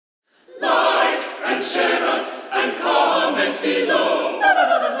below.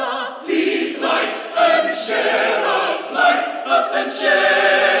 Please like and share us, like us and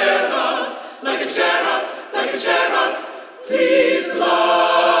share us, like and share us, like and share us. Please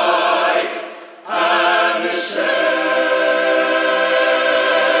like and share.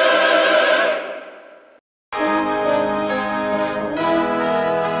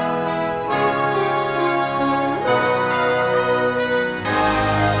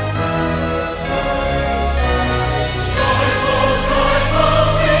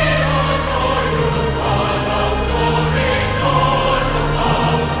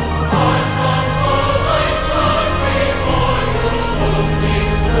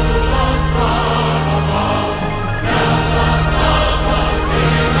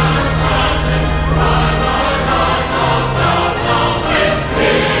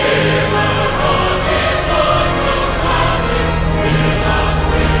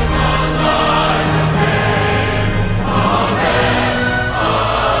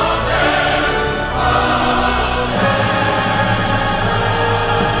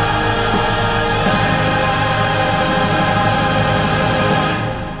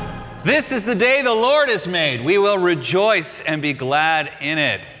 This is the day the Lord has made. We will rejoice and be glad in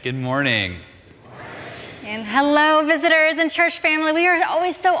it. Good morning. And hello, visitors and church family. We are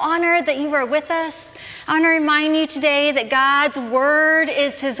always so honored that you are with us. I want to remind you today that God's word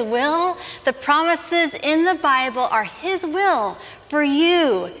is his will. The promises in the Bible are his will for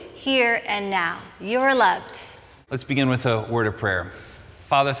you here and now. You're loved. Let's begin with a word of prayer.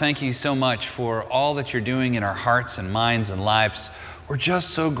 Father, thank you so much for all that you're doing in our hearts and minds and lives. We're just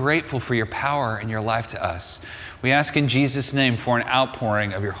so grateful for your power and your life to us. We ask in Jesus' name for an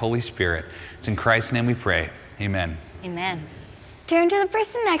outpouring of your Holy Spirit. It's in Christ's name we pray. Amen. Amen. Turn to the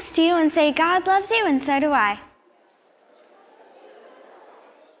person next to you and say, God loves you and so do I.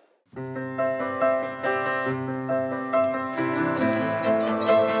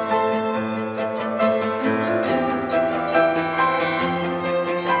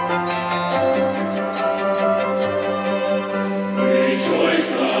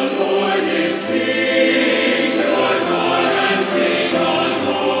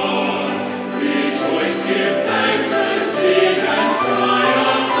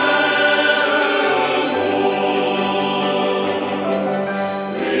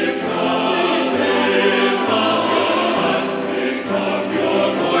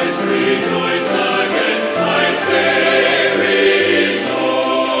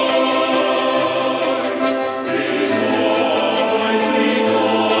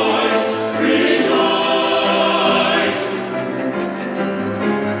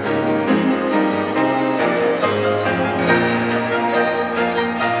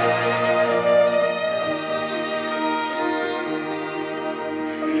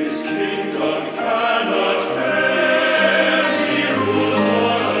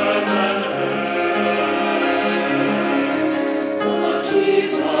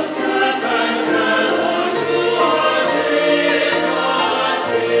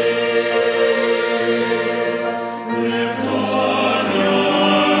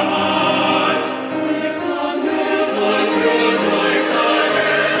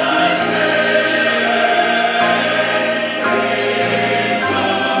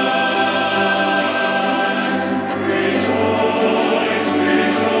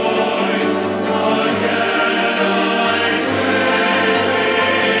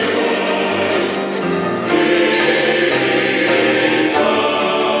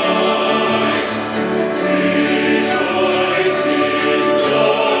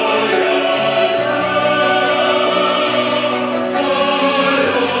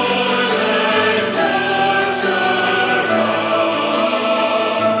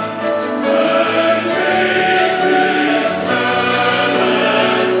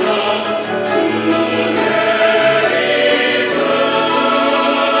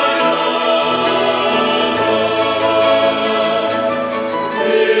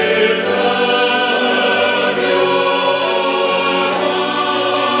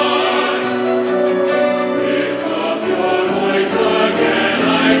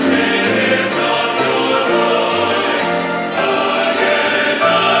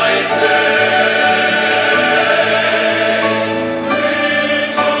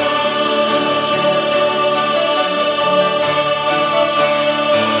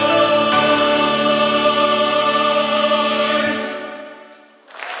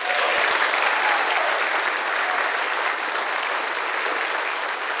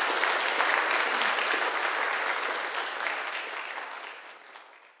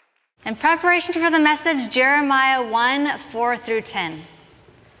 In preparation for the message, Jeremiah 1, 4 through 10.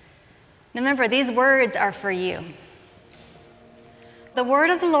 Remember, these words are for you. The word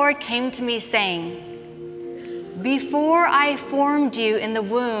of the Lord came to me saying, "Before I formed you in the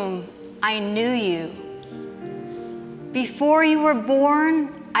womb, I knew you. Before you were born,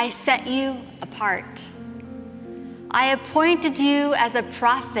 I set you apart. I appointed you as a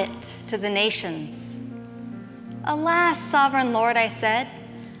prophet to the nations." "Alas, sovereign Lord," I said,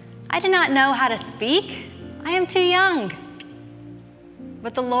 "I do not know how to speak. I am too young."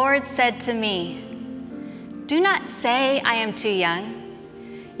 But the Lord said to me, "Do not say I am too young.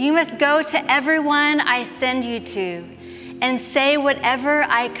 You must go to everyone I send you to and say whatever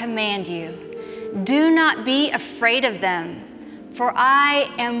I command you. Do not be afraid of them, for I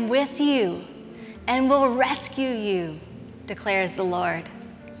am with you and will rescue you," declares the Lord.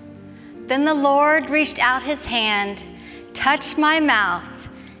 Then the Lord reached out his hand, touched my mouth,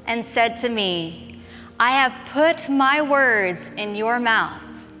 and said to me, "I have put my words in your mouth.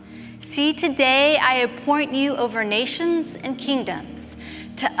 See, today I appoint you over nations and kingdoms,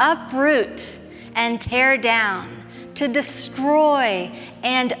 to uproot and tear down, to destroy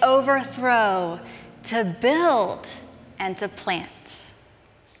and overthrow, to build and to plant."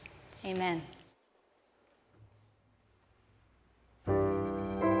 Amen.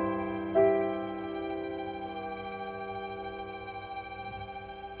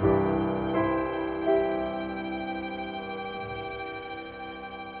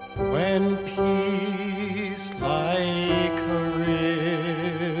 When peace like a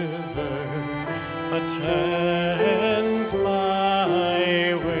river attends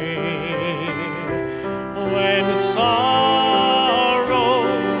my way, when sorrows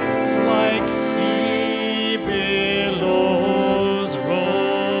like sea billows roll,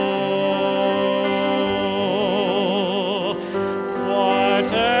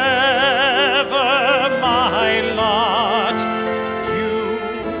 whatever my lot, you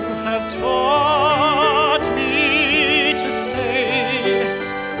have taught me to say,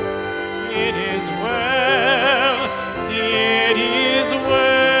 "It is well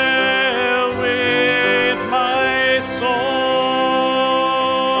with my soul.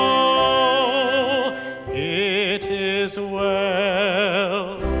 It is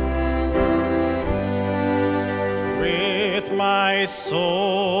well with my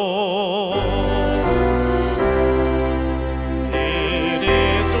soul. It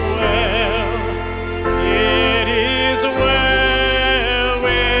is well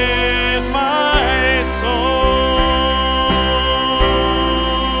with my soul.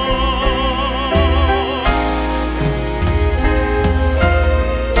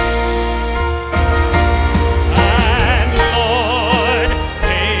 And Lord,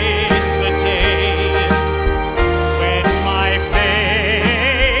 haste the day when my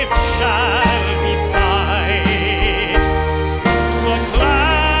faith shall be sight. The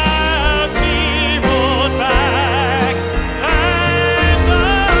clouds be rolled back as a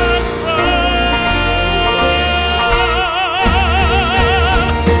scroll.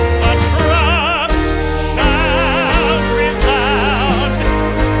 A trump shall resound,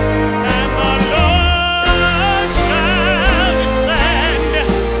 and the Lord shall descend.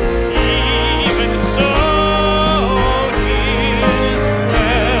 Even so, it is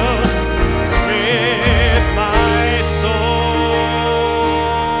well with my soul.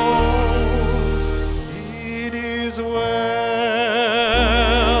 It is well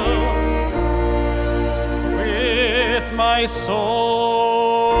with my soul.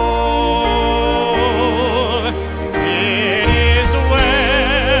 It is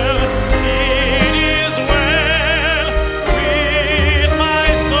well with my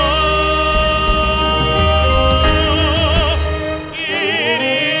soul. It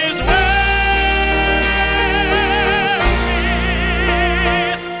is well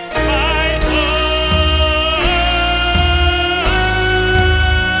with my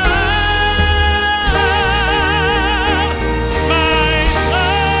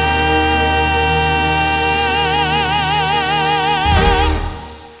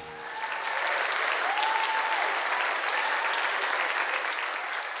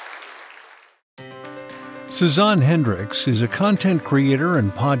Sazan Hendrix is a content creator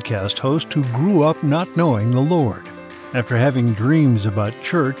and podcast host who grew up not knowing the Lord. After having dreams about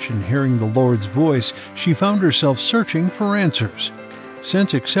church and hearing the Lord's voice, she found herself searching for answers.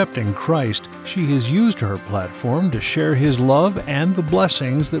 Since accepting Christ, she has used her platform to share His love and the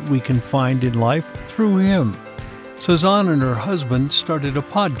blessings that we can find in life through Him. Sazan and her husband started a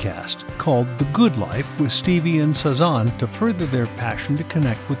podcast called The Good Life with Stevie and Sazan to further their passion to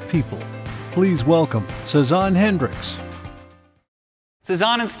connect with people. Please welcome Sazan Hendrix.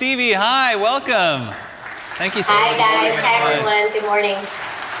 Sazan and Stevie, hi, welcome. Thank you so much. Hi guys, hi everyone, good morning.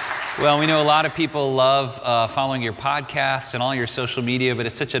 Well, we know a lot of people love following your podcast and all your social media, but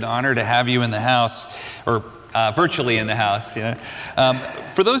it's such an honor to have you in the house, or virtually in the house.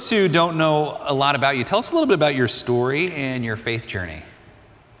 For those who don't know a lot about you, tell us a little bit about your story and your faith journey.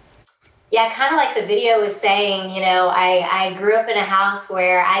 Yeah, kind of like the video was saying, I grew up in a house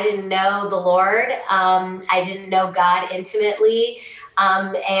where I didn't know the Lord. I didn't know God intimately.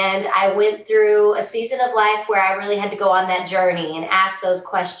 And I went through a season of life where I really had to go on that journey and ask those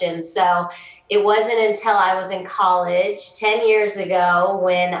questions. So it wasn't until I was in college 10 years ago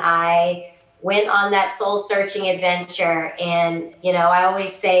when I went on that soul searching adventure. And, I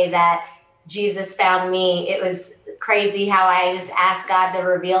always say that Jesus found me. It was crazy how I just asked God to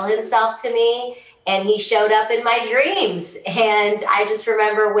reveal himself to me, and he showed up in my dreams. And I just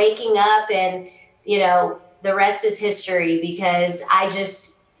remember waking up and, the rest is history, because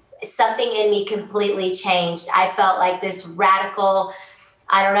something in me completely changed. I felt like this radical,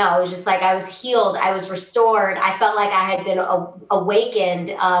 it was just like I was healed. I was restored. I felt like I had been awakened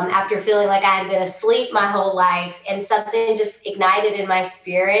after feeling like I had been asleep my whole life, and something just ignited in my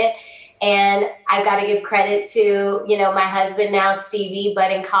spirit. And I've got to give credit to, my husband now, Stevie,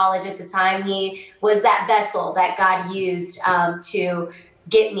 but in college at the time, he was that vessel that God used to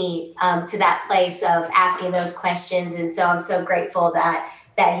get me to that place of asking those questions. And so I'm so grateful that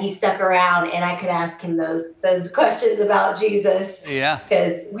he stuck around and I could ask him those questions about Jesus. Yeah.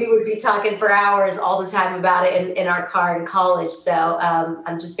 Because we would be talking for hours all the time about it in our car in college. So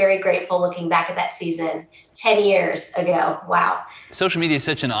I'm just very grateful looking back at that season 10 years ago. Wow. Social media is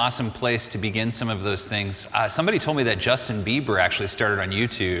such an awesome place to begin some of those things. Somebody told me that Justin Bieber actually started on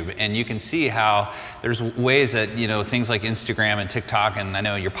YouTube, and you can see how there's ways that, things like Instagram and TikTok, and I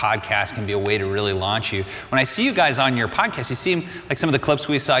know your podcast can be a way to really launch you. When I see you guys on your podcast, you seem like some of the clips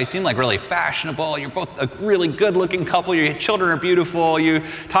we saw, you seem like really fashionable. You're both a really good looking couple. Your children are beautiful. You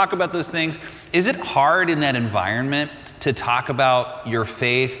talk about those things. Is it hard in that environment to talk about your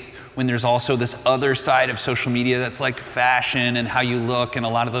faith when there's also this other side of social media that's like fashion and how you look and a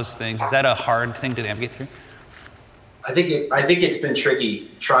lot of those things? Is that a hard thing to navigate through? I think it's been tricky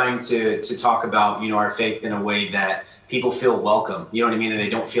trying to talk about, our faith in a way that people feel welcome, you know what I mean? And they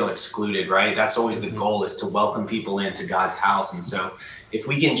don't feel excluded, right? That's always the goal, is to welcome people into God's house. And so if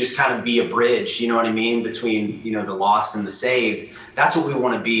we can just kind of be a bridge, you know what I mean, between, the lost and the saved, that's what we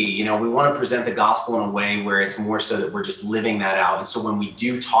want to be. We want to present the gospel in a way where it's more so that we're just living that out. And so when we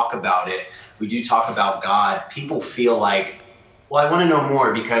do talk about it, we do talk about God, people feel like, well, I want to know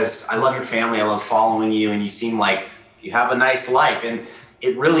more because I love your family. I love following you. And you seem like you have a nice life. And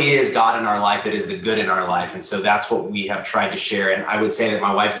it really is God in our life that is the good in our life. And so that's what we have tried to share. And I would say that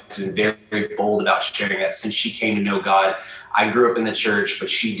my wife has been very, very bold about sharing that since she came to know God. I grew up in the church, but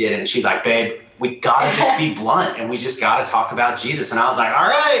she didn't. She's like, babe, we got to just be blunt and we just got to talk about Jesus. And I was like, all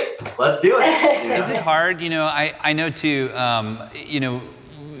right, let's do it. Is it hard? I know too,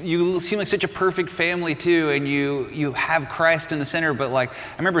 you seem like such a perfect family too, and you have Christ in the center, but I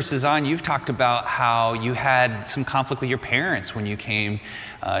remember, Sazan, you've talked about how you had some conflict with your parents when you came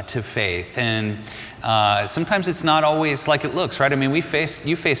to faith, and sometimes it's not always like it looks, right? I mean, you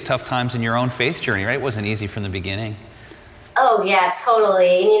faced tough times in your own faith journey, right? It wasn't easy from the beginning. Oh, yeah,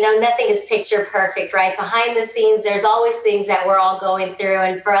 totally. And, nothing is picture perfect, right? Behind the scenes, there's always things that we're all going through.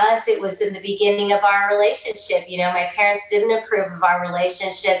 And for us, it was in the beginning of our relationship. My parents didn't approve of our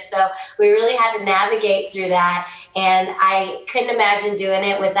relationship. So we really had to navigate through that. And I couldn't imagine doing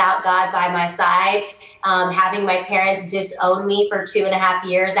it without God by my side. Having my parents disown me for 2.5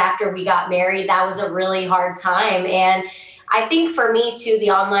 years after we got married, that was a really hard time. And I think for me too, the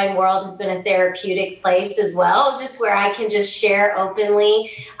online world has been a therapeutic place as well, just where I can just share openly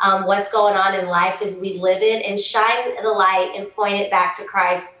what's going on in life as we live it, and shine the light and point it back to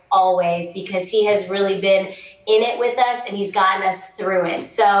Christ always, because he has really been in it with us and he's gotten us through it.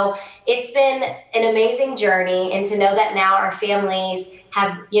 So it's been an amazing journey, and to know that now our families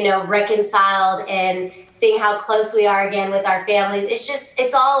have, reconciled, and seeing how close we are again with our families.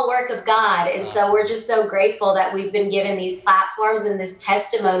 It's all a work of God. And so we're just so grateful that we've been given these platforms and this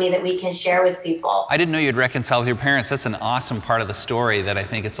testimony that we can share with people. I didn't know you'd reconcile with your parents. That's an awesome part of the story that I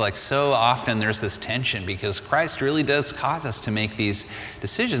think it's so often there's this tension, because Christ really does cause us to make these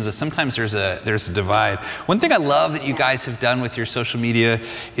decisions, and sometimes there's a divide. One thing I love that you guys have done with your social media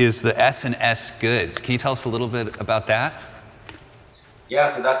is the S&S Goods. Can you tell us a little bit about that? Yeah,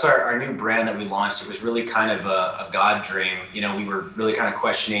 so that's our new brand that we launched. It was really kind of a God dream. We were really kind of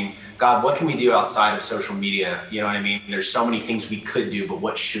questioning, God, what can we do outside of social media? You know what I mean? There's so many things we could do, but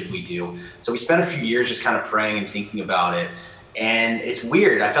what should we do? So we spent a few years just kind of praying and thinking about it. And it's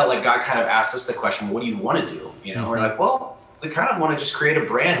weird. I felt like God kind of asked us the question, what do you want to do? We're like, well, we kind of want to just create a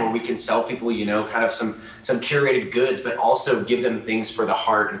brand where we can sell people, you know, kind of some curated goods, but also give them things for the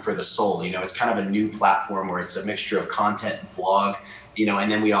heart and for the soul. You know, it's kind of a new platform where it's a mixture of content and blog, you know,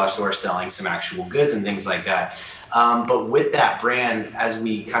 and then we also are selling some actual goods and things like that. But with that brand, as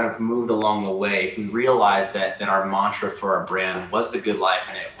we kind of moved along the way, we realized that our mantra for our brand was the good life,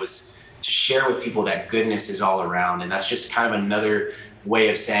 and it was to share with people that goodness is all around. And that's just kind of another way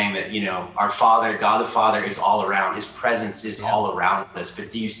of saying that, you know, our Father, God the Father, is all around. His presence is all around us. But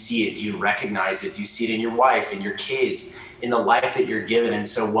do you see it? Do you recognize it? Do you see it in your wife, in your kids, in the life that you're given? And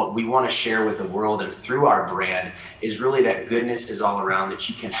so what we want to share with the world and through our brand is really that goodness is all around, that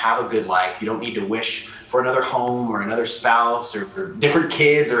you can have a good life. You don't need to wish for another home or another spouse or different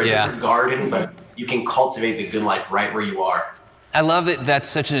kids or a different garden, but you can cultivate the good life right where you are. I love that that's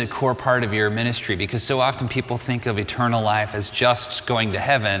such a core part of your ministry, because so often people think of eternal life as just going to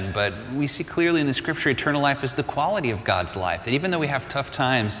heaven, but we see clearly in the scripture eternal life is the quality of God's life. That even though we have tough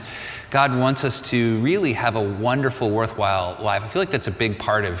times, God wants us to really have a wonderful, worthwhile life. I feel like that's a big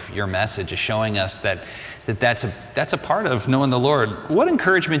part of your message, is showing us that's a part of knowing the Lord. What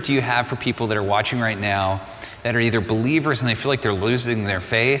encouragement do you have for people that are watching right now that are either believers and they feel like they're losing their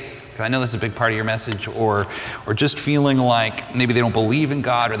faith? I know this is a big part of your message, or just feeling like maybe they don't believe in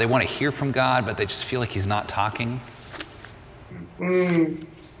God, or they want to hear from God, but they just feel like He's not talking? Man,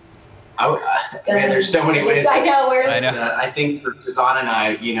 there's so many ways. I think for Sazan and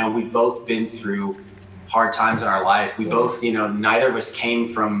I, you know, we've both been through hard times in our life. We both, you know, neither of us came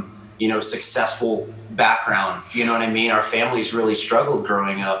from, you know, successful background. You know what I mean? Our families really struggled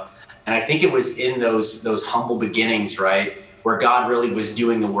growing up. And I think it was in those humble beginnings, right, where God really was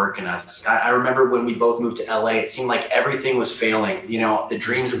doing the work in us. I remember when we both moved to LA, it seemed like everything was failing. You know, the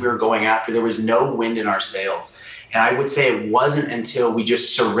dreams that we were going after, there was no wind in our sails. And I would say it wasn't until we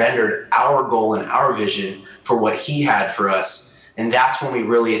just surrendered our goal and our vision for what He had for us. And that's when we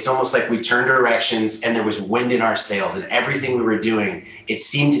really, it's almost like we turned directions and there was wind in our sails, and everything we were doing, it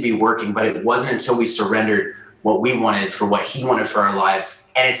seemed to be working, but it wasn't until we surrendered what we wanted for what He wanted for our lives.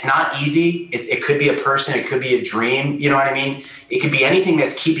 And it's not easy. It could be a person, it could be a dream, you know what I mean? It could be anything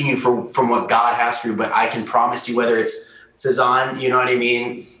that's keeping you from what God has for you, but I can promise you, whether it's Sazan, you know what I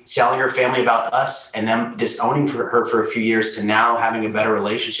mean, telling her family about us and them disowning her for a few years to now having a better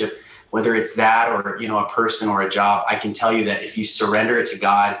relationship, whether it's that or, you know, a person or a job, I can tell you that if you surrender it to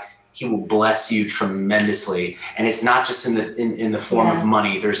God, He will bless you tremendously. And it's not just in the form of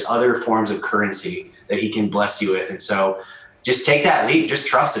money. There's other forms of currency that He can bless you with. And so just take that leap, just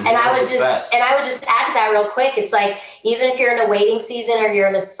trust Him. And I would just add to that real quick. It's like, even if you're in a waiting season or you're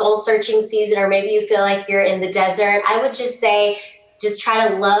in a soul searching season, or maybe you feel like you're in the desert, I would just say, just try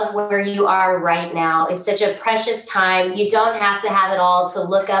to love where you are right now. It's such a precious time. You don't have to have it all to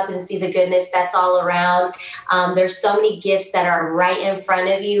look up and see the goodness that's all around. There's so many gifts that are right in front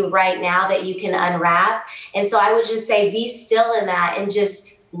of you right now that you can unwrap. And so I would just say, be still in that and just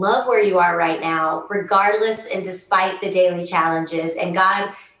love where you are right now, regardless and despite the daily challenges. And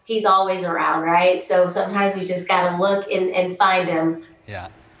God, He's always around, right? So sometimes we just got to look and find Him. Yeah.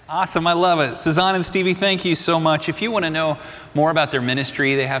 Awesome. I love it. Sazan and Stevie, thank you so much. If you want to know more about their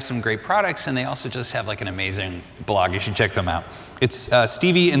ministry, they have some great products, and they also just have like an amazing blog. You should check them out. It's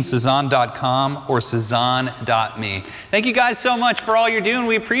stevieandsazan.com or sazan.me. Thank you guys so much for all you're doing.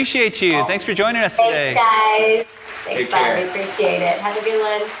 We appreciate you. Thanks for joining us today. Thanks, guys. Thanks, Bob. We appreciate it. Have a good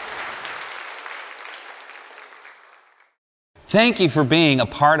one. Thank you for being a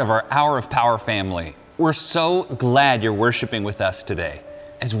part of our Hour of Power family. We're so glad you're worshiping with us today.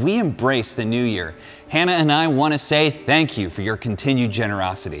 As we embrace the new year, Hannah and I want to say thank you for your continued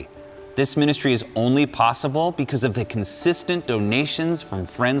generosity. This ministry is only possible because of the consistent donations from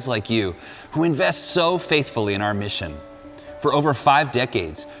friends like you who invest so faithfully in our mission. For over 5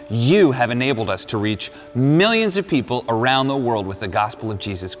 decades, you have enabled us to reach millions of people around the world with the gospel of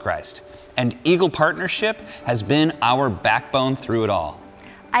Jesus Christ. And Eagle Partnership has been our backbone through it all.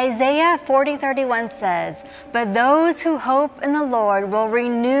 Isaiah 40:31 says, "But those who hope in the Lord will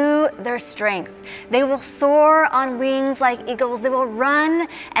renew their strength. They will soar on wings like eagles. They will run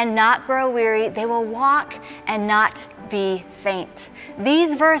and not grow weary. They will walk and not be faint."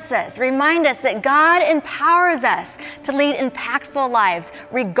 These verses remind us that God empowers us to lead impactful lives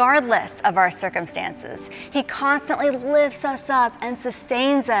regardless of our circumstances. He constantly lifts us up and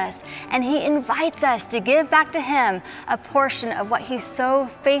sustains us, and He invites us to give back to Him a portion of what He so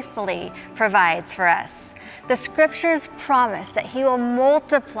faithfully provides for us. The scriptures promise that He will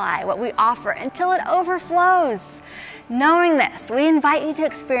multiply what we offer until it overflows. Knowing this, we invite you to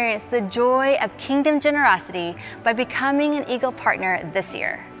experience the joy of kingdom generosity by becoming an Eagle partner this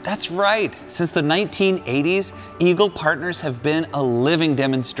year. That's right. Since the 1980s, Eagle Partners have been a living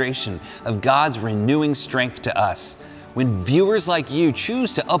demonstration of God's renewing strength to us. When viewers like you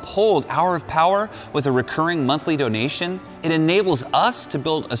choose to uphold Hour of Power with a recurring monthly donation, it enables us to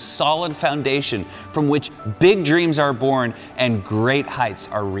build a solid foundation from which big dreams are born and great heights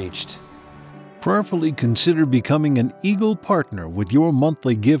are reached. Prayerfully consider becoming an Eagle Partner with your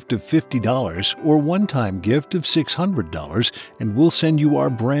monthly gift of $50 or one-time gift of $600, and we'll send you our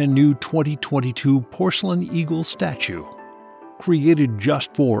brand new 2022 Porcelain Eagle statue. Created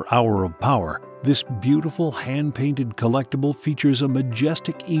just for Hour of Power, this beautiful hand-painted collectible features a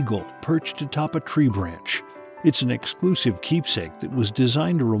majestic eagle perched atop a tree branch. It's an exclusive keepsake that was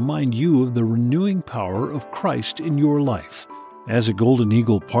designed to remind you of the renewing power of Christ in your life. As a Golden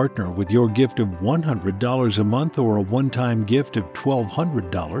Eagle Partner with your gift of $100 a month or a one-time gift of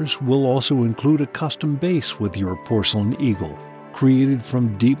 $1,200, we'll also include a custom base with your Porcelain Eagle. Created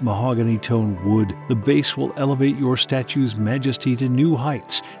from deep mahogany-toned wood, the base will elevate your statue's majesty to new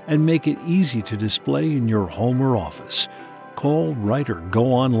heights and make it easy to display in your home or office. Call, write, or go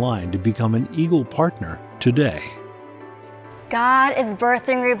online to become an Eagle Partner today. God is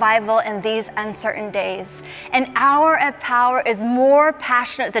birthing revival in these uncertain days. An Hour of Power is more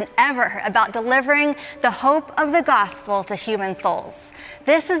passionate than ever about delivering the hope of the gospel to human souls.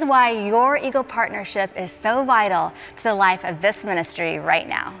 This is why your Eagle Partnership is so vital to the life of this ministry right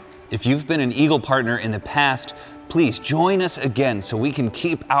now. If you've been an Eagle Partner in the past, please join us again so we can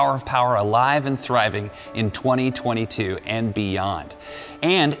keep Hour of Power alive and thriving in 2022 and beyond.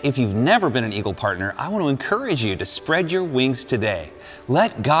 And if you've never been an Eagle Partner, I want to encourage you to spread your wings today.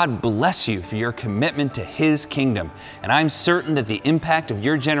 Let God bless you for your commitment to His kingdom, and I'm certain that the impact of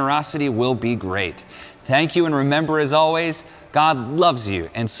your generosity will be great. Thank you, and remember, as always, God loves you,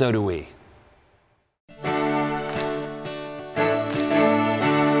 and so do we.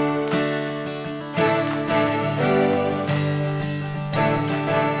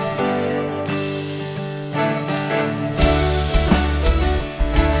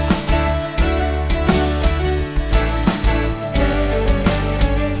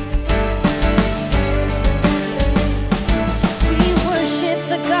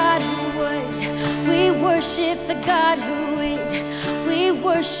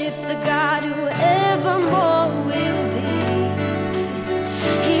 Worship the God who evermore will be.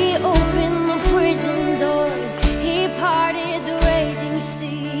 He opened the prison doors, He parted the raging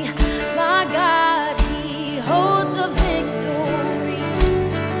sea. My God, He holds the victory.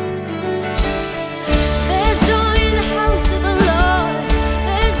 There's joy in the house of the Lord.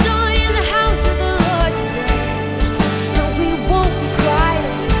 There's joy in the house of the Lord today. No, we won't be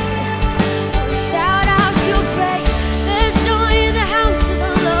quiet. We'll shout out your praise. There's joy in the house of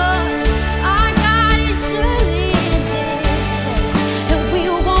the Lord. Our God is surely in this place, and we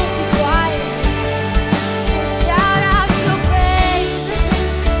won't be quiet. We'll shout out your praise.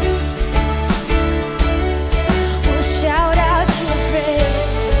 We'll shout out your praise.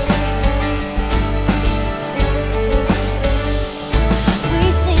 We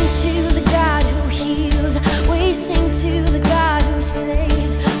sing to the God who heals. We sing to the God who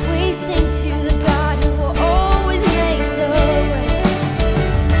saves. We sing to the God who always makes a way.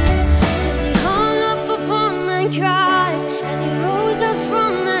 'Cause He hung up upon that cross and He rose up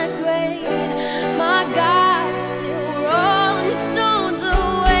from that grave. My God, still rolling stones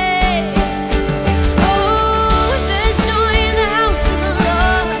away. Oh, there's joy in the house of the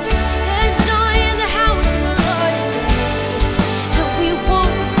Lord. There's joy in the house of the Lord today. And we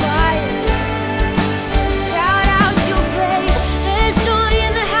won't be quiet. We'll shout out your praise. There's joy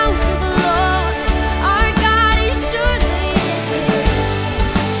in the house of the Lord. Our God is surely in this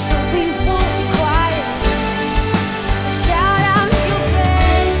place, and we won't be quiet. We'll shout out your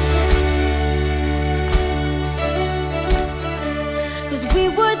praise. 'Cause we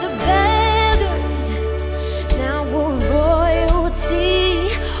were the beggars, now we're royalty.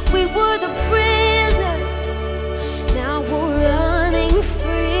 We were the prisoners, now we're running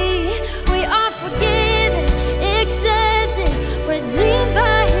free. We are forgiven, accepted, redeemed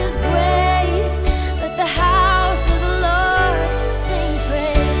by His grace. Let the house of the Lord sing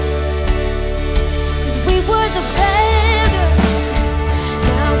praise. 'Cause we were the beggars,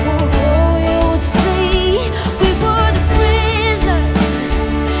 now we're royalty. We were the prisoners,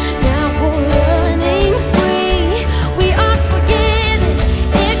 now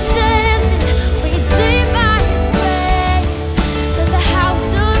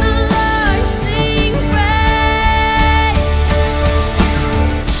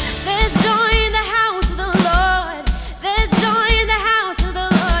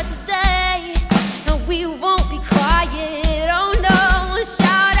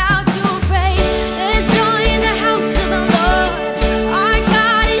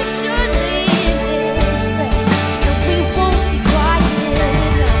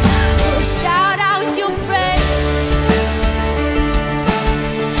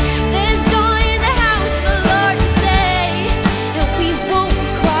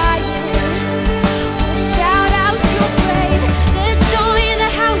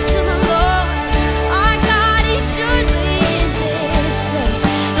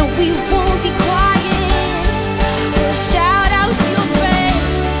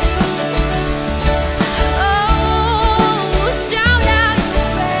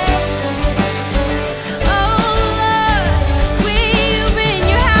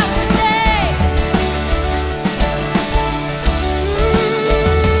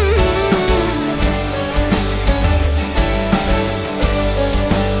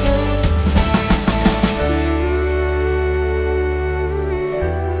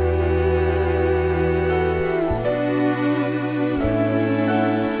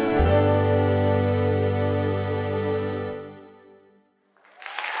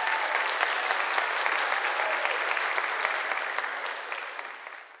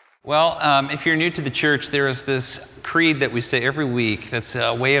Well, if you're new to the church, there is this creed that we say every week that's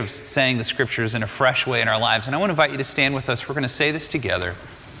a way of saying the scriptures in a fresh way in our lives. And I want to invite you to stand with us. We're going to say this together.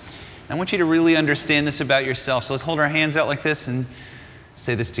 I want you to really understand this about yourself. So let's hold our hands out like this and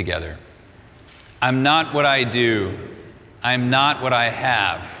say this together. I'm not what I do. I'm not what I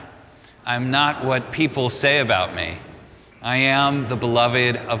have. I'm not what people say about me. I am the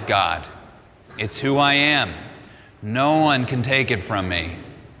beloved of God. It's who I am. No one can take it from me.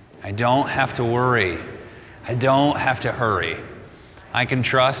 I don't have to worry. I don't have to hurry. I can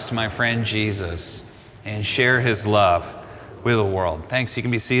trust my friend Jesus and share his love with the world. Thanks, you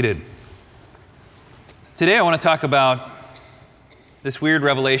can be seated. Today I want to talk about this weird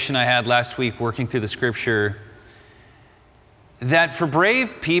revelation I had last week working through the scripture, that for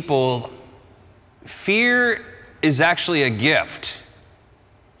brave people, fear is actually a gift.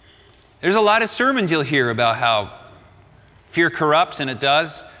 There's a lot of sermons you'll hear about how fear corrupts, and it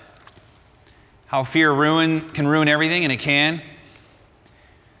does. How fear can ruin everything, and it can.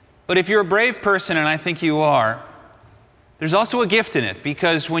 But if you're a brave person, and I think you are, there's also a gift in it,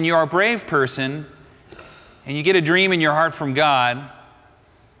 because when you're a brave person and you get a dream in your heart from God,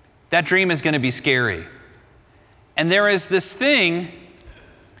 that dream is going to be scary. And there is this thing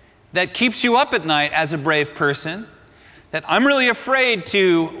that keeps you up at night as a brave person, that I'm really afraid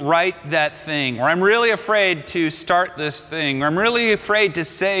to write that thing, or I'm really afraid to start this thing, or I'm really afraid to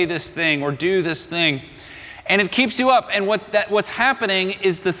say this thing or do this thing. And it keeps you up. And what's happening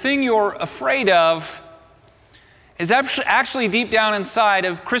is the thing you're afraid of is actually deep down inside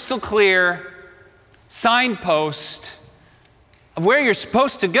of crystal clear signpost of where you're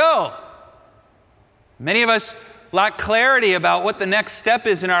supposed to go. Many of us lack clarity about what the next step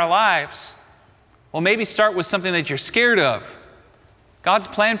is in our lives. Well, maybe start with something that you're scared of. God's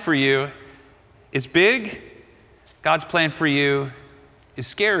plan for you is big. God's plan for you is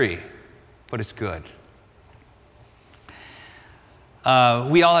scary, but it's good.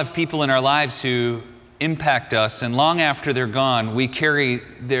 We all have people in our lives who impact us, and long after they're gone, we carry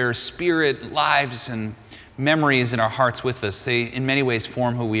their spirit, lives, and memories in our hearts with us. They, in many ways,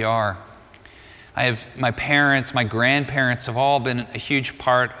 form who we are. I have my parents, my grandparents have all been a huge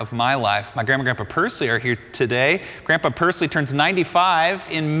part of my life. My grandma and Grandpa Persley are here today. Grandpa Persley turns 95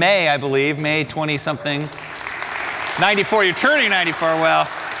 in May, I believe, May 20-something. 94, you're turning 94, well.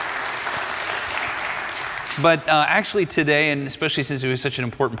 But actually today, and especially since it was such an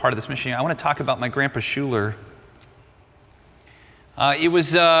important part of this mission, I want to talk about my Grandpa Schuller. It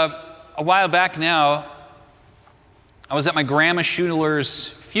was a while back now, I was at my Grandma Schuller's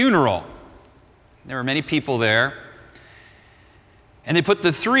funeral. There were many people there. And they put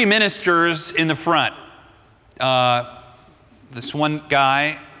the three ministers in the front. This one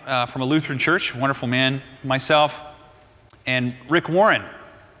guy from a Lutheran church, wonderful man, myself, and Rick Warren.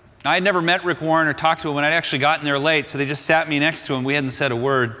 I had never met Rick Warren or talked to him, and I'd actually gotten there late, so they just sat me next to him. We hadn't said a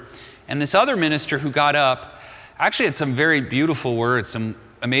word. And this other minister who got up actually had some very beautiful words, some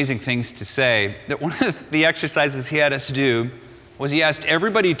amazing things to say. That one of the exercises he had us do was he asked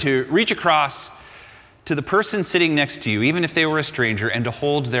everybody to reach across to the person sitting next to you, even if they were a stranger, and to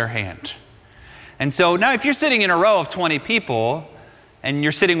hold their hand. And so now if you're sitting in a row of 20 people, and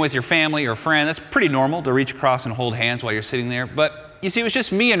you're sitting with your family or friend, that's pretty normal to reach across and hold hands while you're sitting there. But you see, it was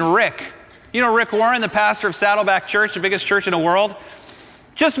just me and Rick. You know Rick Warren, the pastor of Saddleback Church, the biggest church in the world?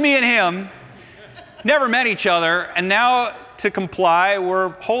 Just me and him. Never met each other, and now to comply, we're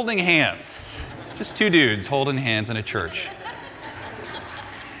holding hands. Just two dudes holding hands in a church.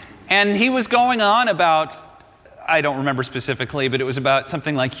 And he was going on about, I don't remember specifically, but it was about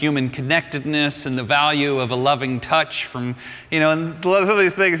something like human connectedness and the value of a loving touch from, and lots of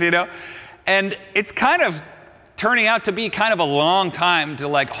these things, And it's kind of turning out to be kind of a long time to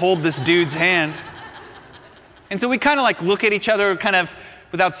hold this dude's hand. And so we kind of look at each other kind of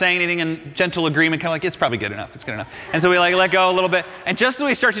without saying anything in gentle agreement, kind of it's probably good enough, it's good enough. And so we let go a little bit. And just as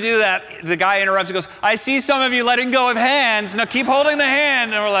we start to do that, the guy interrupts and goes, I see some of you letting go of hands. Now keep holding the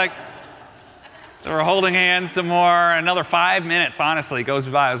hand. And we're so we're holding hands some more. Another 5 minutes, honestly, goes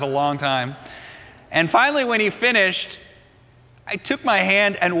by. It was a long time. And finally, when he finished, I took my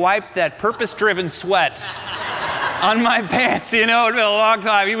hand and wiped that purpose-driven sweat on my pants. It'd been a long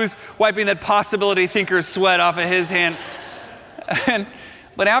time. He was wiping that possibility thinker's sweat off of his hand.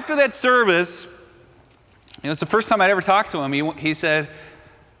 But after that service, it was the first time I'd ever talked to him. He said,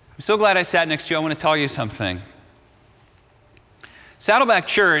 I'm so glad I sat next to you. I want to tell you something. Saddleback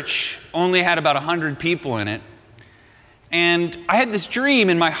Church only had about 100 people in it. And I had this dream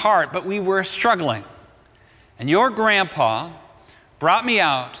in my heart, but we were struggling. And your grandpa brought me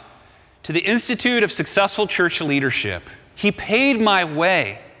out to the Institute of Successful Church Leadership. He paid my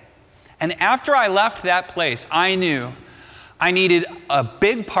way. And after I left that place, I knew I needed a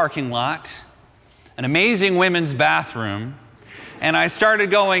big parking lot, an amazing women's bathroom, and I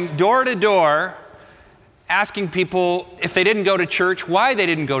started going door to door, asking people if they didn't go to church, why they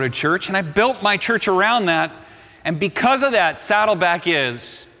didn't go to church, and I built my church around that, and because of that, Saddleback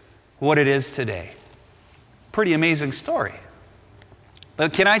is what it is today. Pretty amazing story.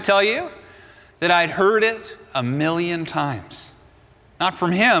 But can I tell you that I'd heard it a million times? Not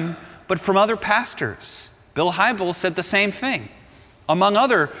from him, but from other pastors. Bill Hybels said the same thing. Among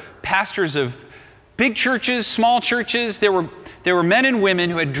other pastors of big churches, small churches, there were men and women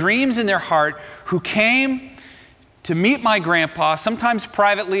who had dreams in their heart who came to meet my grandpa, sometimes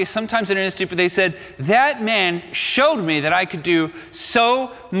privately, sometimes in an institute, but they said, that man showed me that I could do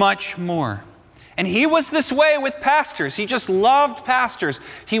so much more. And he was this way with pastors. He just loved pastors.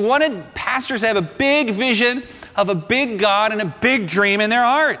 He wanted pastors to have a big vision of a big God and a big dream in their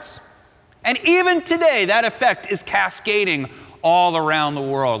hearts. And even today, that effect is cascading all around the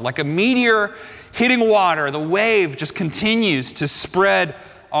world. Like a meteor hitting water, the wave just continues to spread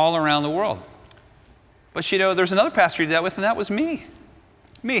all around the world. But there's another pastor you did that with, and that was me.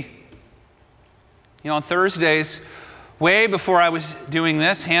 Me. On Thursdays, way before I was doing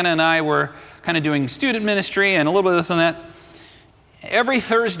this, Hannah and I were kind of doing student ministry and a little bit of this and that. Every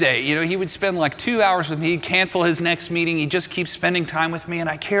Thursday, he would spend like 2 hours with me. He'd cancel his next meeting. He'd just keep spending time with me, and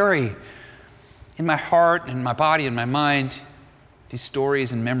I carry in my heart and my body and my mind these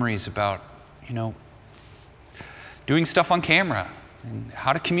stories and memories about, doing stuff on camera and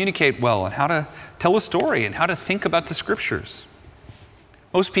how to communicate well and how to tell a story and how to think about the scriptures.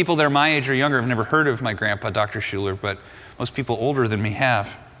 Most people that are my age or younger have never heard of my grandpa, Dr. Schuller, but most people older than me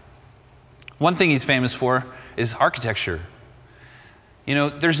have. One thing he's famous for is architecture.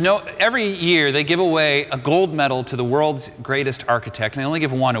 Every year they give away a gold medal to the world's greatest architect, and they only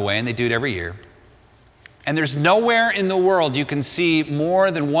give one away, and they do it every year. And there's nowhere in the world you can see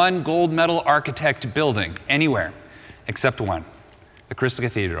more than one gold medal architect building, anywhere, except one, the Crystal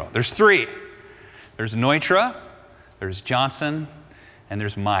Cathedral. There's three. There's Neutra, there's Johnson, and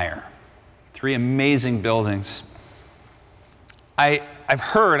there's Meyer. Three amazing buildings. I've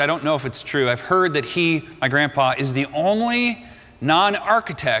heard, I don't know if it's true, I've heard that my grandpa, is the only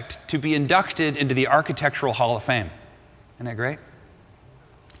non-architect to be inducted into the Architectural Hall of Fame. Isn't that great?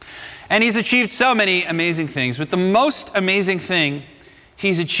 And he's achieved so many amazing things, but the most amazing thing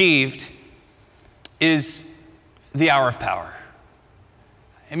he's achieved is the hour of power.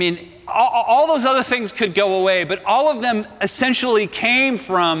 I mean, all those other things could go away, but all of them essentially came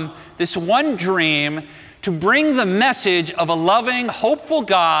from this one dream to bring the message of a loving, hopeful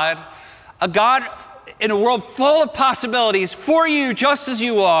God, a God in a world full of possibilities for you just as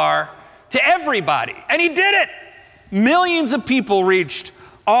you are, to everybody. And he did it. Millions of people reached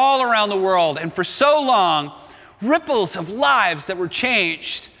all around the world, and for so long, ripples of lives that were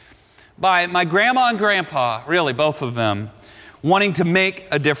changed by my grandma and grandpa, really both of them, wanting to make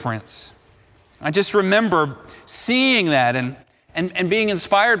a difference. I just remember seeing that and being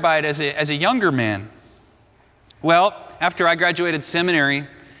inspired by it as a younger man. Well, after I graduated seminary,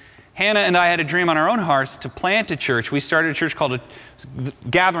 Hannah and I had a dream on our own hearts to plant a church. We started a church called a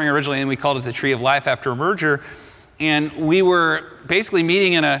Gathering originally, and we called it the Tree of Life after a merger. And we were basically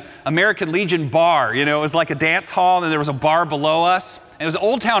meeting in an American Legion bar. It was like a dance hall, and there was a bar below us. And it was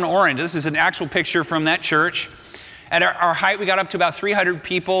Old Town Orange. This is an actual picture from that church. At our height, we got up to about 300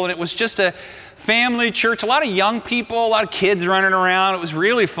 people, and it was just a family church. A lot of young people, a lot of kids running around. It was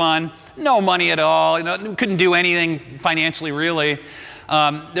really fun. No money at all. Couldn't do anything financially, really.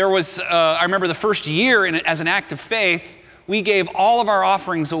 I remember the first year, as an act of faith, we gave all of our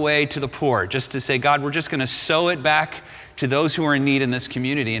offerings away to the poor, just to say, God, we're just going to sow it back to those who are in need in this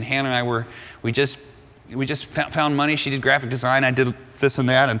community. And Hannah and I we just found money. She did graphic design. I did this and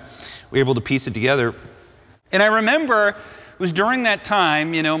that, and we were able to piece it together. And I remember it was during that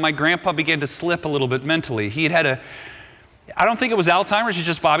time, my grandpa began to slip a little bit mentally. He had I don't think it was Alzheimer's, it's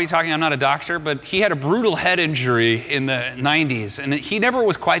just Bobby talking, I'm not a doctor, but he had a brutal head injury in the 90s, and he never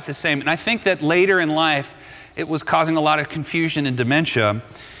was quite the same. And I think that later in life, it was causing a lot of confusion and dementia.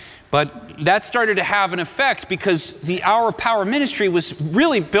 But that started to have an effect because the Hour of Power ministry was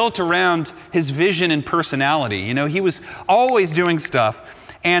really built around his vision and personality. He was always doing stuff.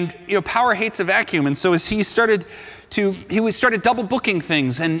 And, power hates a vacuum. And so as he started double booking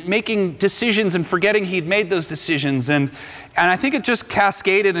things and making decisions and forgetting he'd made those decisions. And I think it just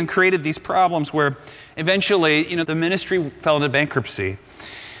cascaded and created these problems where eventually, the ministry fell into bankruptcy.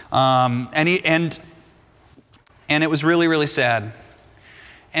 And it was really, really sad.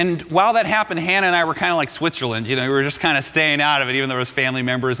 And while that happened, Hannah and I were kind of like Switzerland. We were just kind of staying out of it, even though there was family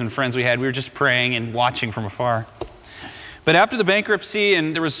members and friends we had. We were just praying and watching from afar. But after the bankruptcy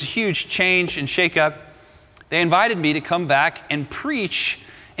and there was a huge change and shakeup, they invited me to come back and preach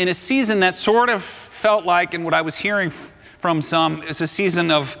in a season that sort of felt like, and what I was hearing from some, is a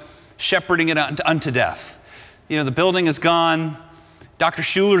season of shepherding it unto death. The building is gone. Dr.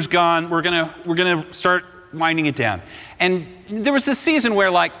 Schuller's gone. We're gonna start winding it down. And there was this season where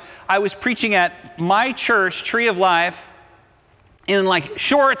I was preaching at my church, Tree of Life, in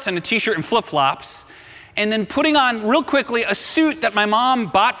shorts and a t-shirt and flip-flops, and then putting on real quickly a suit that my mom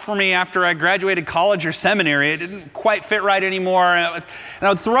bought for me after I graduated college or seminary. It didn't quite fit right anymore. And I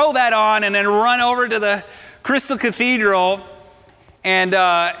would throw that on and then run over to the Crystal Cathedral and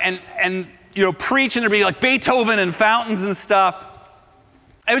preach, and there'd be Beethoven and fountains and stuff.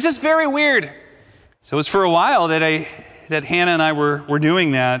 It was just very weird. So it was for a while that Hannah and I were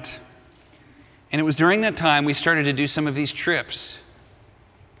doing that. And it was during that time we started to do some of these trips.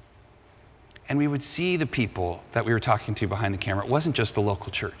 And we would see the people that we were talking to behind the camera. It wasn't just the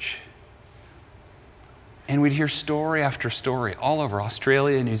local church. And we'd hear story after story all over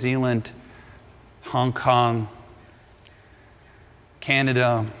Australia, New Zealand, Hong Kong,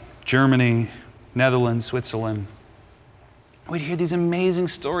 Canada, Germany, Netherlands, Switzerland. We'd hear these amazing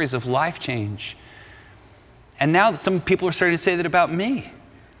stories of life change. And now some people are starting to say that about me.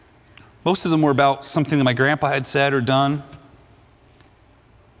 Most of them were about something that my grandpa had said or done.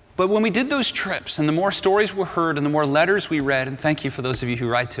 But when we did those trips, and the more stories were heard and the more letters we read, and thank you for those of you who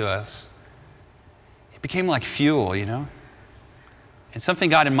write to us, it became like fuel, And something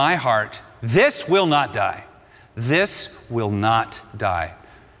got in my heart: this will not die. This will not die.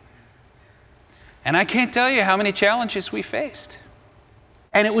 And I can't tell you how many challenges we faced.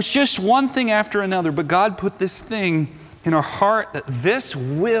 And it was just one thing after another, but God put this thing in our heart that this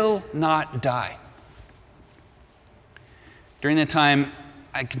will not die. During that time,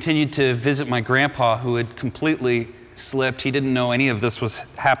 I continued to visit my grandpa, who had completely slipped. He didn't know any of this was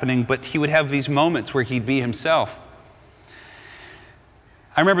happening, but he would have these moments where he'd be himself.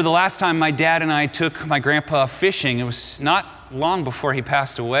 I remember the last time my dad and I took my grandpa fishing. It was not long before he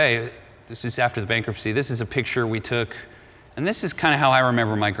passed away. This is after the bankruptcy. This is a picture we took. And this is kind of how I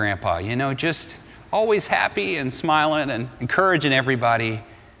remember my grandpa, just always happy and smiling and encouraging everybody.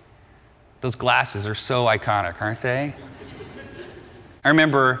 Those glasses are so iconic, aren't they? I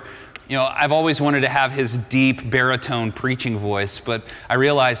remember, I've always wanted to have his deep baritone preaching voice, but I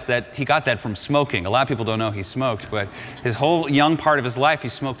realized that he got that from smoking. A lot of people don't know he smoked, but his whole young part of his life, he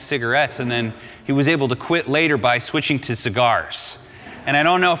smoked cigarettes, and then he was able to quit later by switching to cigars. And I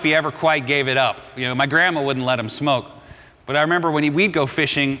don't know if he ever quite gave it up. My grandma wouldn't let him smoke. But I remember when we'd go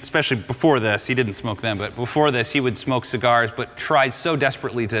fishing, especially before this, he didn't smoke then, but before this, he would smoke cigars, but tried so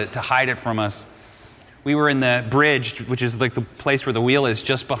desperately to hide it from us. We were in the bridge, which is the place where the wheel is,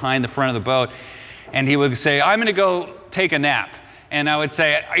 just behind the front of the boat. And he would say, "I'm going to go take a nap." And I would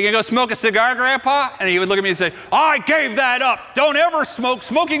say, "Are you going to go smoke a cigar, Grandpa?" And he would look at me and say, "I gave that up. Don't ever smoke.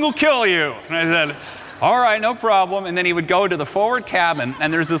 Smoking will kill you." And I said, "All right, no problem." And then he would go to the forward cabin,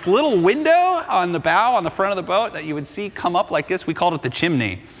 and there's this little window on the bow, on the front of the boat, that you would see come up like this. We called it the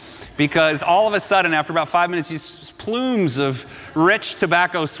chimney, because all of a sudden, after about 5 minutes, these plumes of rich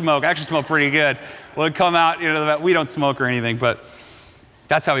tobacco smoke, actually smelled pretty good, would come out. We don't smoke or anything, but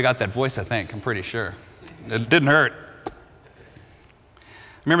that's how he got that voice, I think. I'm pretty sure. It didn't hurt. I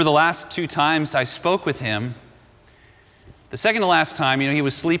remember the last 2 times I spoke with him. The second to last time, he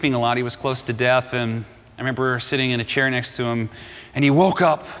was sleeping a lot. He was close to death, and I remember sitting in a chair next to him, and he woke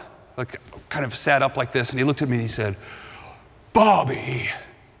up, kind of sat up like this, and he looked at me and he said, "Bobby,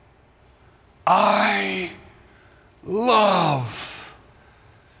 I love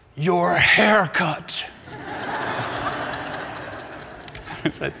your haircut." I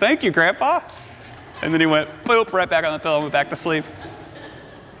said, "Thank you, Grandpa." And then he went, boop, right back on the pillow and went back to sleep.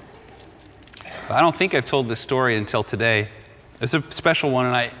 But I don't think I've told this story until today. It's a special one,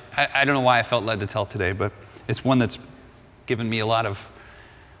 and I don't know why I felt led to tell today, but it's one that's given me a lot of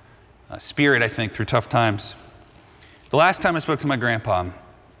spirit, I think, through tough times. The last time I spoke to my grandpa,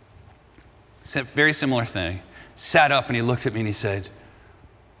 said a very similar thing. Sat up and he looked at me and he said,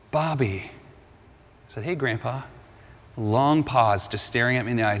 "Bobby." I said, "Hey, Grandpa." Long pause, just staring at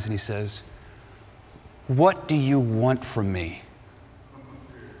me in the eyes, and he says, "What do you want from me?"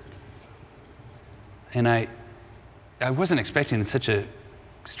 And I wasn't expecting such a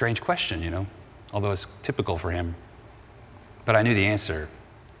strange question, although it's typical for him. But I knew the answer.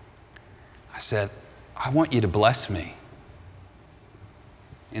 I said, "I want you to bless me."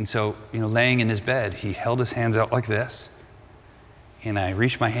 And so, laying in his bed, he held his hands out like this. And I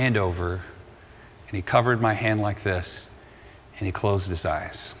reached my hand over, and he covered my hand like this, and he closed his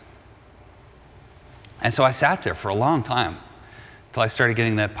eyes. And so I sat there for a long time until I started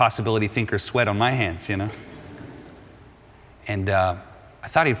getting that possibility thinker sweat on my hands, you know. And I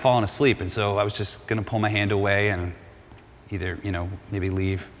thought he'd fallen asleep, and so I was just going to pull my hand away and either, you know, maybe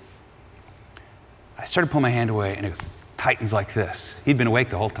leave. I started to pull my hand away, and it tightens like this. He'd been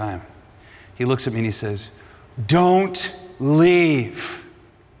awake the whole time. He looks at me and he says, "Don't leave."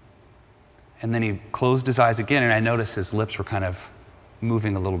 And then he closed his eyes again, and I noticed his lips were kind of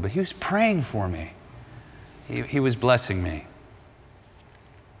moving a little bit. He was praying for me. He was blessing me.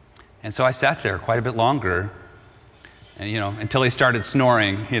 And so I sat there quite a bit longer, and, you know, until he started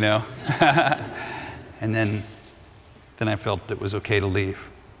snoring, you know. And then I felt it was okay to leave.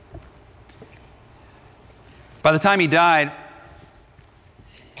 By the time he died,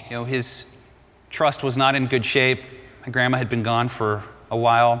 you know, his trust was not in good shape. My grandma had been gone for a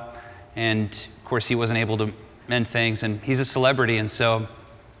while, and of course he wasn't able to mend things, and he's a celebrity, and so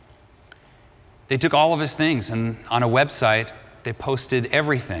they took all of his things, and on a website they posted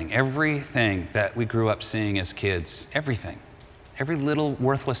everything that we grew up seeing as kids, everything, every little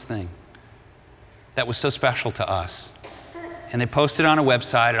worthless thing that was so special to us. And they posted it on a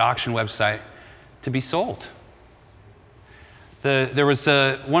website, an auction website, to be sold. There was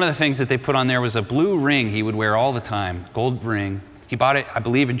one of the things that they put on there was a blue ring he would wear all the time, gold ring. He bought it, I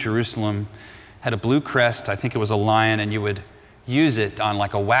believe, in Jerusalem, had a blue crest, I think it was a lion, and you would use it on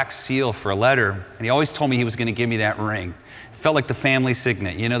like a wax seal for a letter. And he always told me he was going to give me that ring. It felt like the family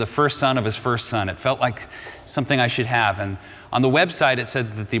signet, you know, the first son of his first son. It felt like something I should have. And on the website, it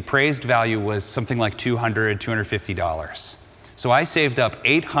said that the appraised value was something like $200, $250. So I saved up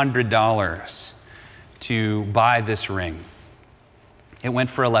 $800 to buy this ring. It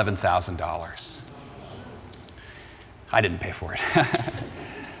went for $11,000. I didn't pay for it.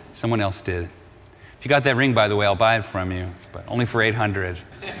 Someone else did. If you got that ring, by the way, I'll buy it from you, but only for $800.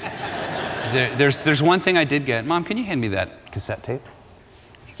 There's one thing I did get. Mom, can you hand me that cassette tape?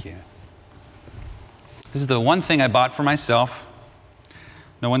 Thank you. This is the one thing I bought for myself.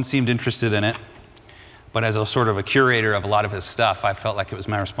 No one seemed interested in it, but as a sort of a curator of a lot of his stuff, I felt like it was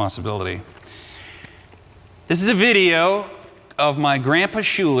my responsibility. This is a video of my grandpa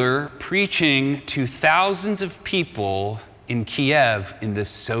Schuller preaching to thousands of people in Kiev in the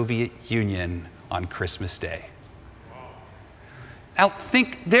Soviet Union on Christmas Day. Now,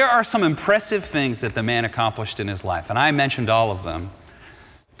 think, there are some impressive things that the man accomplished in his life, and I mentioned all of them.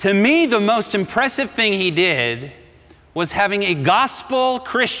 To me, the most impressive thing he did was having a gospel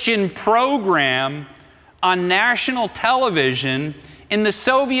Christian program on national television in the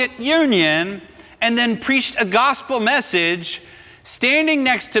Soviet Union, and then preached a gospel message standing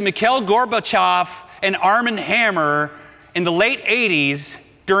next to Mikhail Gorbachev and Armand Hammer in the late 80s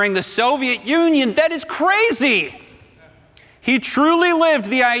during the Soviet Union. That is crazy. He truly lived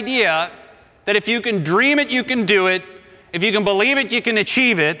the idea that if you can dream it, you can do it. If you can believe it, you can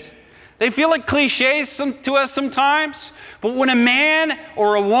achieve it. They feel like cliches to us sometimes, but when a man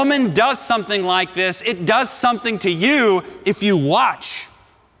or a woman does something like this, it does something to you if you watch.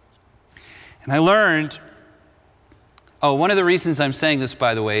 And I learned, one of the reasons I'm saying this,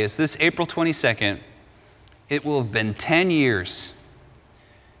 by the way, is this April 22nd, it will have been 10 years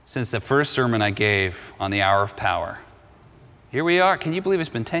since the first sermon I gave on the Hour of Power. Here we are. Can you believe it's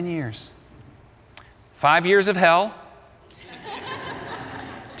been 10 years? 5 years of hell,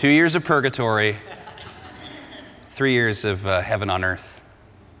 2 years of purgatory, 3 years of heaven on earth.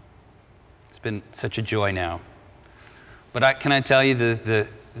 It's been such a joy now. But can I tell you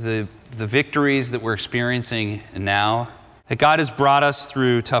the victories that we're experiencing now, that God has brought us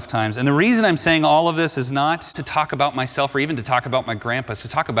through tough times. And the reason I'm saying all of this is not to talk about myself or even to talk about my grandpa, it's to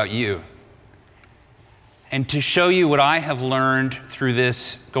talk about you. And to show you what I have learned through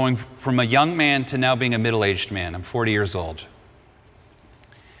this, going from a young man to now being a middle-aged man. I'm 40 years old.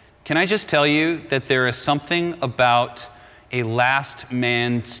 Can I just tell you that there is something about a last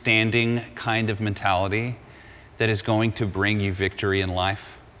man standing kind of mentality that is going to bring you victory in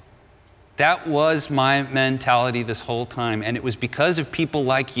life? That was my mentality this whole time, and it was because of people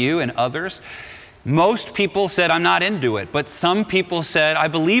like you and others. Most people said, I'm not into it, but some people said, I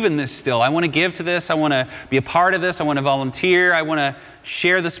believe in this still. I want to give to this. I want to be a part of this. I want to volunteer. I want to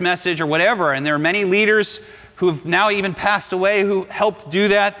share this message or whatever. And there are many leaders who have now even passed away who helped do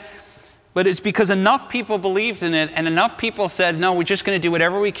that. But it's because enough people believed in it and enough people said, no, we're just going to do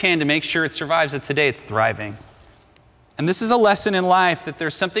whatever we can to make sure it survives, that today it's thriving. And this is a lesson in life, that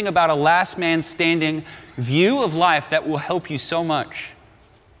there's something about a last man standing view of life that will help you so much.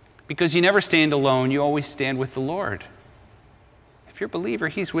 Because you never stand alone, you always stand with the Lord. you're a believer,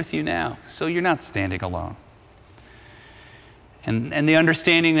 he's with you now. So you're not standing alone. And the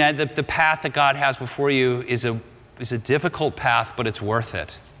understanding that the path that God has before you is a difficult path, but it's worth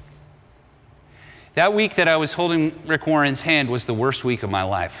it. That week that I was holding Rick Warren's hand was the worst week of my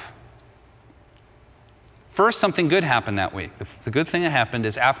life. First, something good happened that week. The good thing that happened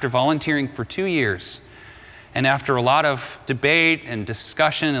is after volunteering for 2 years, and after a lot of debate and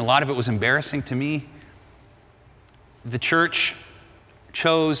discussion, and a lot of it was embarrassing to me, the church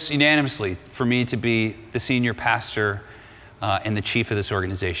chose unanimously for me to be the senior pastor and the chief of this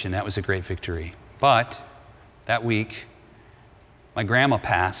organization. That was a great victory. But that week, my grandma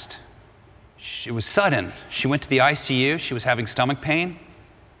passed. It was sudden. She went to the ICU. She was having stomach pain.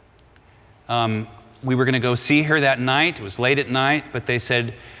 We were going to go see her that night. It was late at night, but they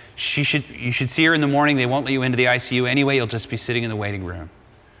said, you should see her in the morning. They won't let you into the ICU anyway. You'll just be sitting in the waiting room.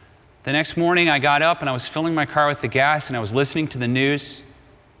 The next morning, I got up and I was filling my car with the gas and I was listening to the news.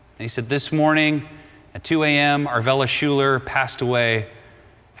 And he said, this morning at 2 a.m., Arvella Schuller passed away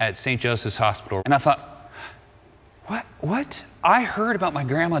at St. Joseph's Hospital. And I thought, what? I heard about my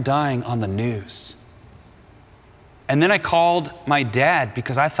grandma dying on the news. And then I called my dad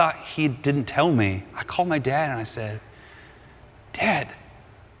because I thought he didn't tell me. I called my dad and I said, Dad,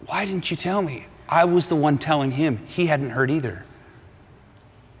 why didn't you tell me? I was the one telling him. He hadn't heard either.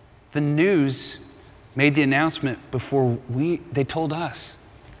 The news made the announcement before they told us.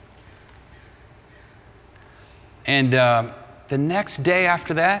 And the next day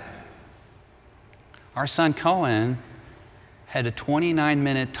after that, our son Cohen had a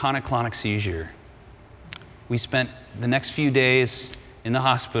 29-minute tonic-clonic seizure. We spent the next few days in the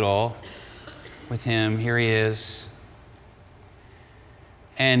hospital with him. Here he is.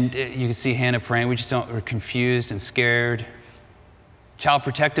 And you can see Hannah praying. We're confused and scared. Child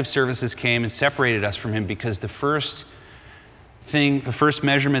Protective Services came and separated us from him because the first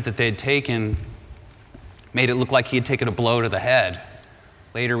measurement that they'd taken made it look like he had taken a blow to the head.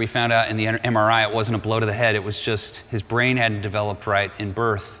 Later we found out in the MRI it wasn't a blow to the head, it was just his brain hadn't developed right in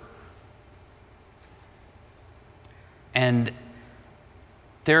birth. And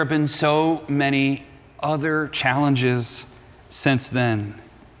there have been so many other challenges since then.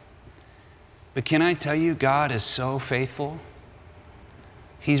 But can I tell you, God is so faithful.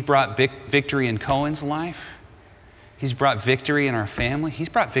 He's brought victory in Cohen's life. He's brought victory in our family. He's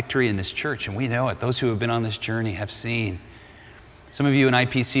brought victory in this church, and we know it. Those who have been on this journey have seen. Some of you in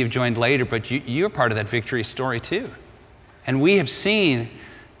IPC have joined later, but you're part of that victory story too. And we have seen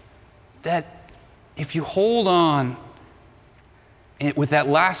that if you hold on with that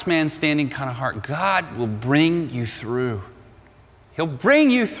last man standing kind of heart, God will bring you through. He'll bring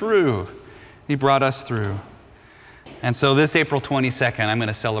you through. He brought us through. And so this April 22nd, I'm going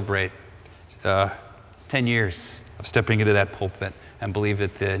to celebrate 10 years of stepping into that pulpit and believe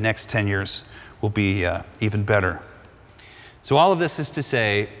that the next 10 years will be even better. So all of this is to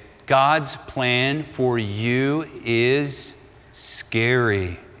say, God's plan for you is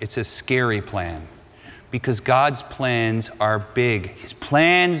scary. It's a scary plan because God's plans are big. His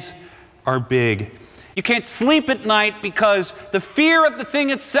plans are big. You can't sleep at night because the fear of the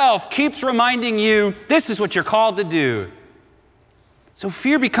thing itself keeps reminding you, this is what you're called to do. So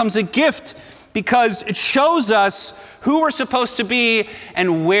fear becomes a gift because it shows us who we're supposed to be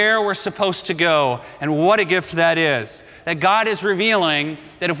and where we're supposed to go. And what a gift that is. That God is revealing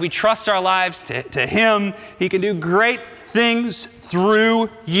that if we trust our lives to Him, He can do great things through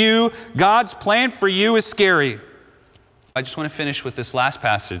you. God's plan for you is scary. I just want to finish with this last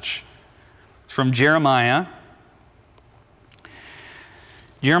passage. From Jeremiah.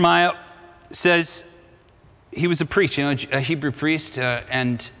 Jeremiah says he was a priest, a Hebrew priest,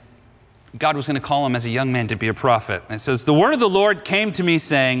 and God was going to call him as a young man to be a prophet. And it says, the word of the Lord came to me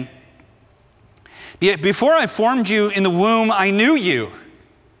saying, before I formed you in the womb, I knew you.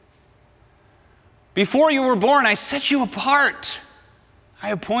 Before you were born, I set you apart. I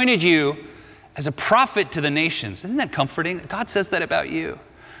appointed you as a prophet to the nations. Isn't that comforting? God says that about you.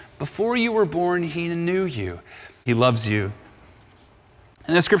 Before you were born, He knew you. He loves you.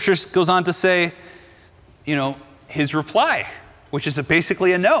 And the scripture goes on to say, His reply, which is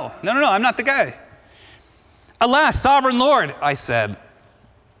basically a no. No, I'm not the guy. Alas, sovereign Lord, I said,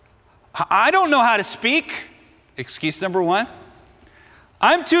 I don't know how to speak. Excuse number one.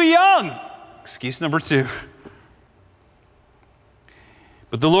 I'm too young. Excuse number two.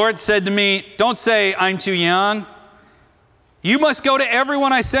 But the Lord said to me, don't say I'm too young. You must go to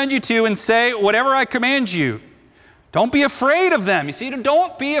everyone I send you to and say whatever I command you. Don't be afraid of them. You see,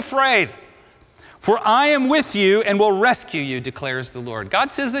 don't be afraid. For I am with you and will rescue you, declares the Lord.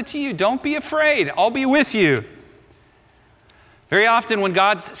 God says that to you. Don't be afraid. I'll be with you. Very often when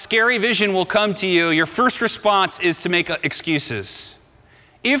God's scary vision will come to you, your first response is to make excuses.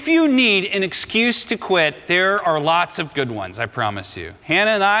 If you need an excuse to quit, there are lots of good ones, I promise you.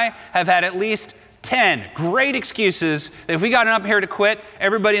 Hannah and I have had at least 10 great excuses that if we got up here to quit,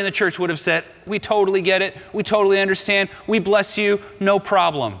 everybody in the church would have said, we totally get it, we totally understand, we bless you, no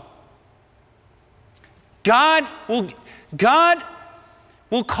problem. God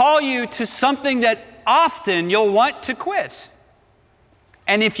will call you to something that often you'll want to quit.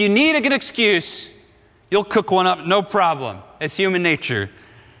 And if you need a good excuse, you'll cook one up, no problem. It's human nature.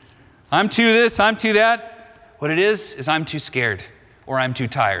 I'm too this, I'm too that. What it is I'm too scared or I'm too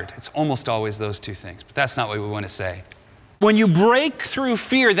tired. It's almost always those two things, but that's not what we want to say. When you break through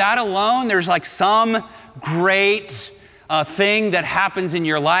fear, that alone, there's like some great thing that happens in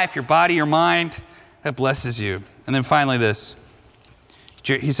your life, your body, your mind, that blesses you. And then finally this,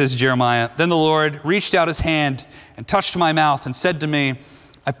 he says to Jeremiah, then the Lord reached out his hand and touched my mouth and said to me,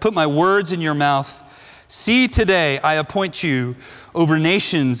 I've put my words in your mouth. See, today I appoint you over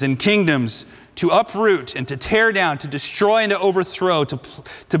nations and kingdoms to uproot and to tear down, to destroy and to overthrow,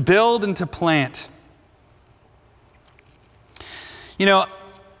 to build and to plant. You know,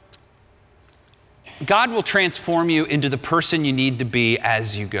 God will transform you into the person you need to be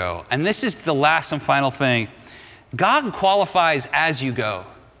as you go. And this is the last and final thing. God qualifies as you go.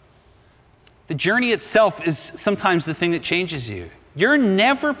 The journey itself is sometimes the thing that changes you. You're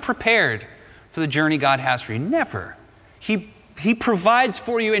never prepared for the journey God has for you. Never. He provides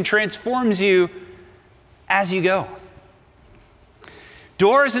for you and transforms you as you go.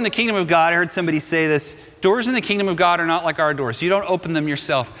 Doors in the kingdom of God, I heard somebody say this, doors in the kingdom of God are not like our doors. You don't open them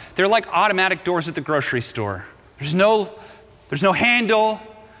yourself. They're like automatic doors at the grocery store. There's no handle.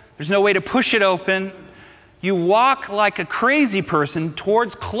 There's no way to push it open. You walk like a crazy person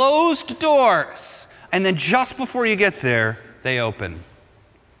towards closed doors, and then just before you get there, they open.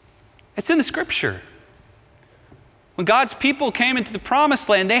 It's in the scripture. When God's people came into the promised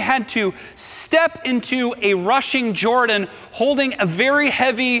land, they had to step into a rushing Jordan holding a very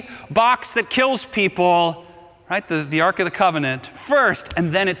heavy box that kills people, right? The Ark of the Covenant first,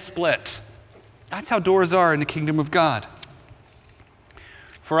 and then it split. That's how doors are in the kingdom of God.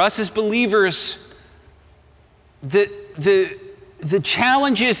 For us as believers, the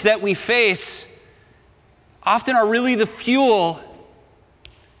challenges that we face often are really the fuel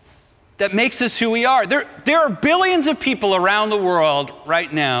that makes us who we are. There are billions of people around the world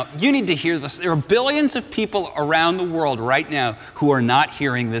right now. You need to hear this. There are billions of people around the world right now who are not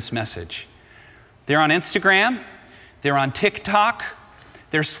hearing this message. They're on Instagram. They're on TikTok.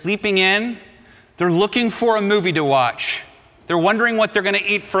 They're sleeping in. They're looking for a movie to watch. They're wondering what they're going to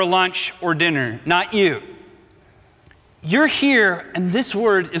eat for lunch or dinner. Not you. You're here, and this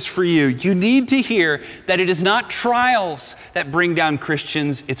word is for you. You need to hear that it is not trials that bring down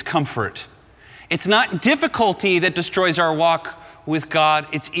Christians, it's comfort. It's not difficulty that destroys our walk with God,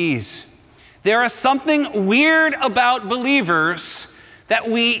 it's ease. There is something weird about believers that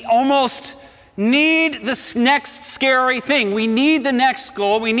we almost need this next scary thing. We need the next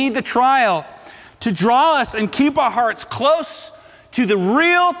goal, we need the trial to draw us and keep our hearts close to the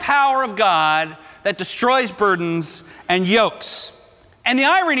real power of God that destroys burdens and yokes. And the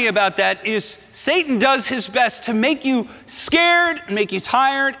irony about that is Satan does his best to make you scared, and make you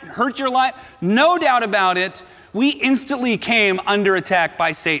tired, and hurt your life. No doubt about it, we instantly came under attack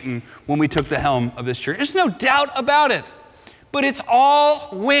by Satan when we took the helm of this church. There's no doubt about it. But it's all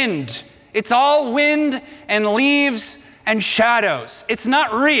wind. It's all wind and leaves and shadows. It's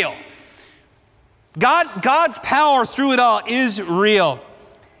not real. God's power through it all is real.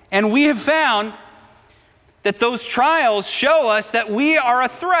 And we have found that those trials show us that we are a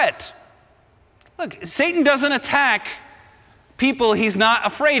threat. Look, Satan doesn't attack people he's not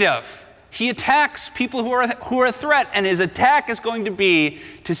afraid of. He attacks people who are a threat, and his attack is going to be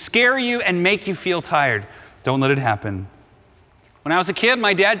to scare you and make you feel tired. Don't let it happen. When I was a kid,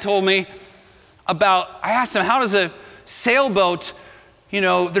 my dad told me I asked him, how does a sailboat,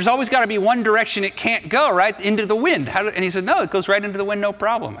 there's always got to be one direction it can't go, right? Into the wind. And he said, no, it goes right into the wind, no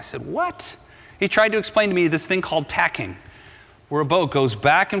problem. I said, what? He tried to explain to me this thing called tacking, where a boat goes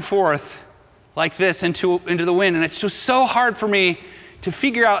back and forth like this into the wind. And it's just so hard for me to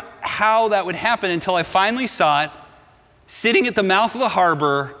figure out how that would happen until I finally saw it sitting at the mouth of the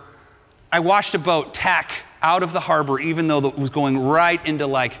harbor. I watched a boat tack out of the harbor, even though it was going right into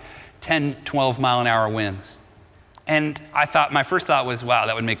like 10, 12 mile an hour winds. And my first thought was, wow,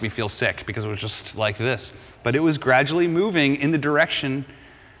 that would make me feel sick because it was just like this. But it was gradually moving in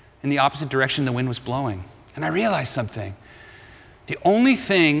the opposite direction the wind was blowing. And I realized something. The only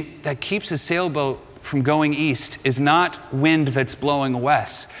thing that keeps a sailboat from going east is not wind that's blowing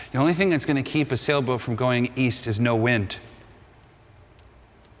west. The only thing that's going to keep a sailboat from going east is no wind.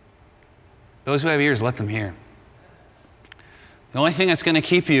 Those who have ears, let them hear. The only thing that's going to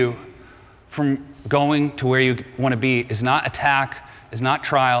keep you from going to where you want to be is not attack, is not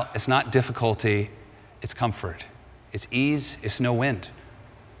trial, it's not difficulty, it's comfort. It's ease, it's no wind.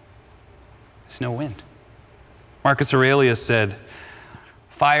 It's no wind. Marcus Aurelius said,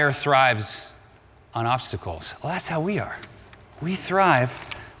 fire thrives on obstacles. Well, that's how we are. We thrive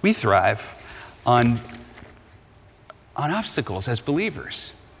on obstacles as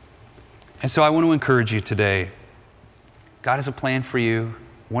believers. And so I want to encourage you today. God has a plan for you.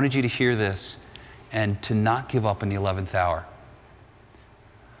 I wanted you to hear this and to not give up in the 11th hour.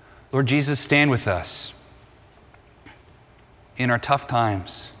 Lord Jesus, stand with us in our tough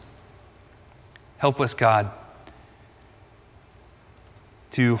times. Help us, God,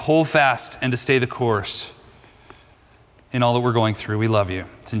 to hold fast and to stay the course in all that we're going through. We love you.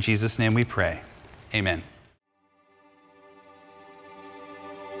 It's in Jesus' name we pray. Amen.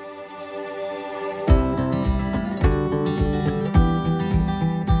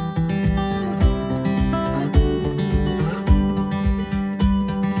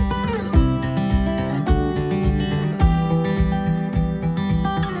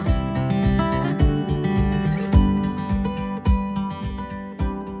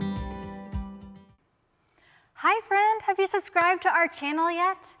 Subscribe to our channel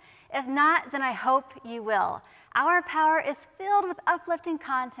yet? If not, then I hope you will. Our Power is filled with uplifting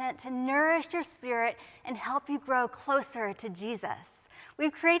content to nourish your spirit and help you grow closer to Jesus.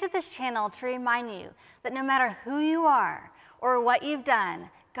 We've created this channel to remind you that no matter who you are or what you've done,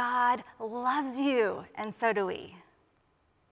 God loves you, and so do we.